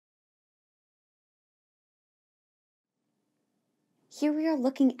here we are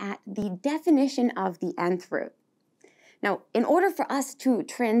looking at the definition of the nth root. Now, in order for us to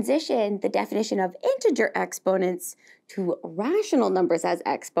transition the definition of integer exponents to rational numbers as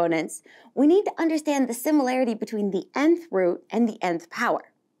exponents, we need to understand the similarity between the nth root and the nth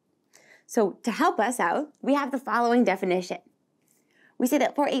power. So to help us out, we have the following definition. We say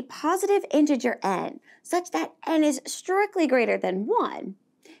that for a positive integer n, such that n is strictly greater than 1,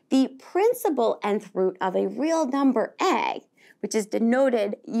 the principal nth root of a real number a, which is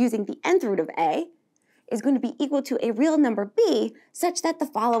denoted using the nth root of a, is going to be equal to a real number b, such that the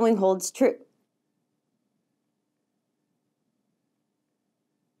following holds true.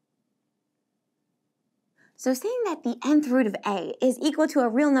 So saying that the nth root of a is equal to a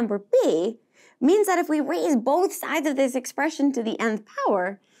real number b means that if we raise both sides of this expression to the nth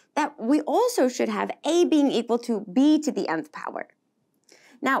power, that we also should have a being equal to b to the nth power.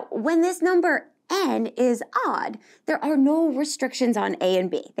 Now, when this number n is odd, there are no restrictions on a and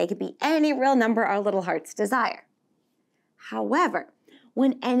b. They could be any real number our little hearts desire. However,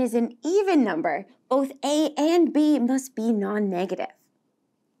 when n is an even number, both a and b must be non-negative.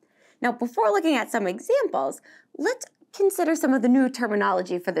 Now, before looking at some examples, let's consider some of the new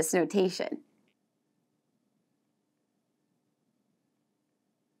terminology for this notation.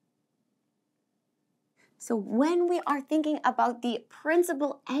 So when we are thinking about the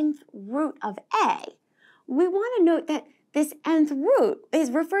principal nth root of a, we want to note that this nth root is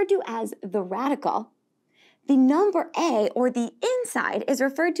referred to as the radical. The number a, or the inside, is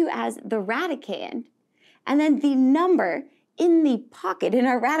referred to as the radicand. And then the number in the pocket, in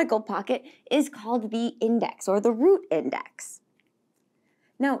our radical pocket, is called the index, or the root index.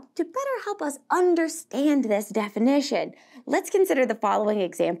 Now, to better help us understand this definition, let's consider the following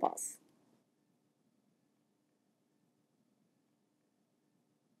examples.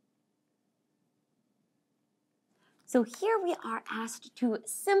 So here we are asked to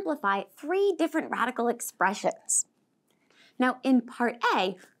simplify three different radical expressions. Now in part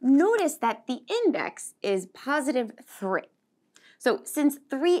A, notice that the index is positive 3. So since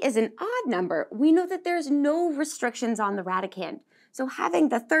 3 is an odd number, we know that there's no restrictions on the radicand. So having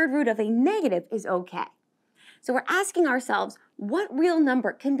the third root of a negative is okay. So we're asking ourselves, what real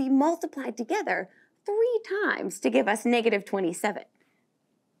number can be multiplied together 3 times to give us negative 27?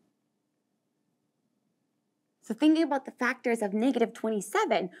 So thinking about the factors of negative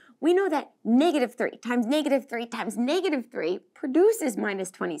 27, we know that negative 3 times negative 3 times negative 3 produces minus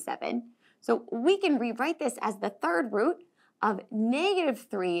 27. So we can rewrite this as the third root of negative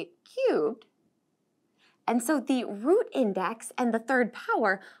 3 cubed. And so the root index and the third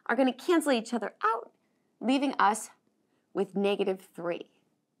power are going to cancel each other out, leaving us with negative 3.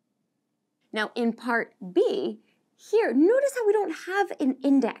 Now in part B, here, notice how we don't have an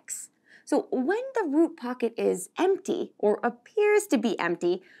index. So when the root pocket is empty, or appears to be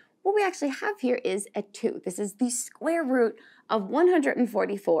empty, what we actually have here is a 2. This is the square root of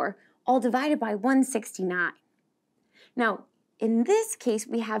 144, all divided by 169. Now, in this case,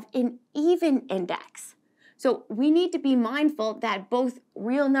 we have an even index. So we need to be mindful that both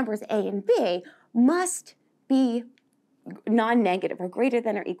real numbers a and b must be non-negative, or greater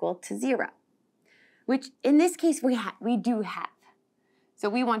than or equal to 0, which in this case we do have. So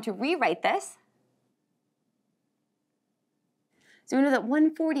we want to rewrite this. So we know that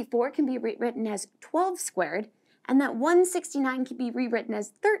 144 can be rewritten as 12 squared, and that 169 can be rewritten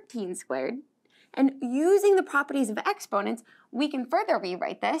as 13 squared. And using the properties of exponents, we can further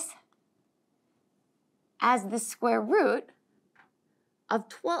rewrite this as the square root of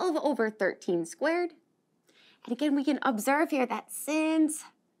 12 over 13 squared. And again, we can observe here that since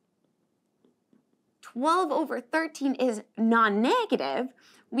 12 over 13 is non-negative,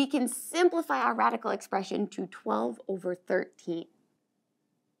 we can simplify our radical expression to 12 over 13.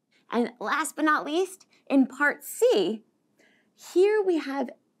 And last but not least, in part C, here we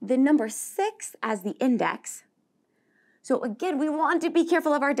have the number 6 as the index. So again, we want to be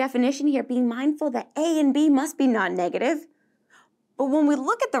careful of our definition here, being mindful that a and b must be non-negative. But when we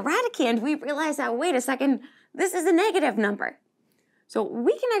look at the radicand, we realize that, wait a second, this is a negative number. So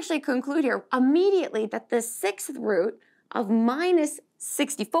we can actually conclude here immediately that the 6th root of minus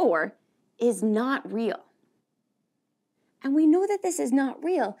 64 is not real. And we know that this is not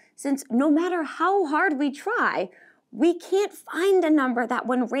real since no matter how hard we try, we can't find a number that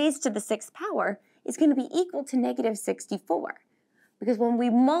when raised to the 6th power is going to be equal to negative 64. Because when we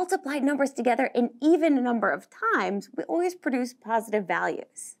multiply numbers together an even number of times, we always produce positive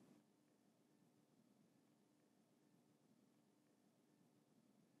values.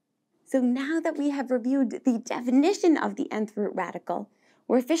 So now that we have reviewed the definition of the nth root radical,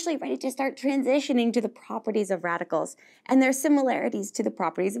 we're officially ready to start transitioning to the properties of radicals and their similarities to the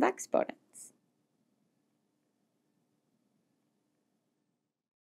properties of exponents.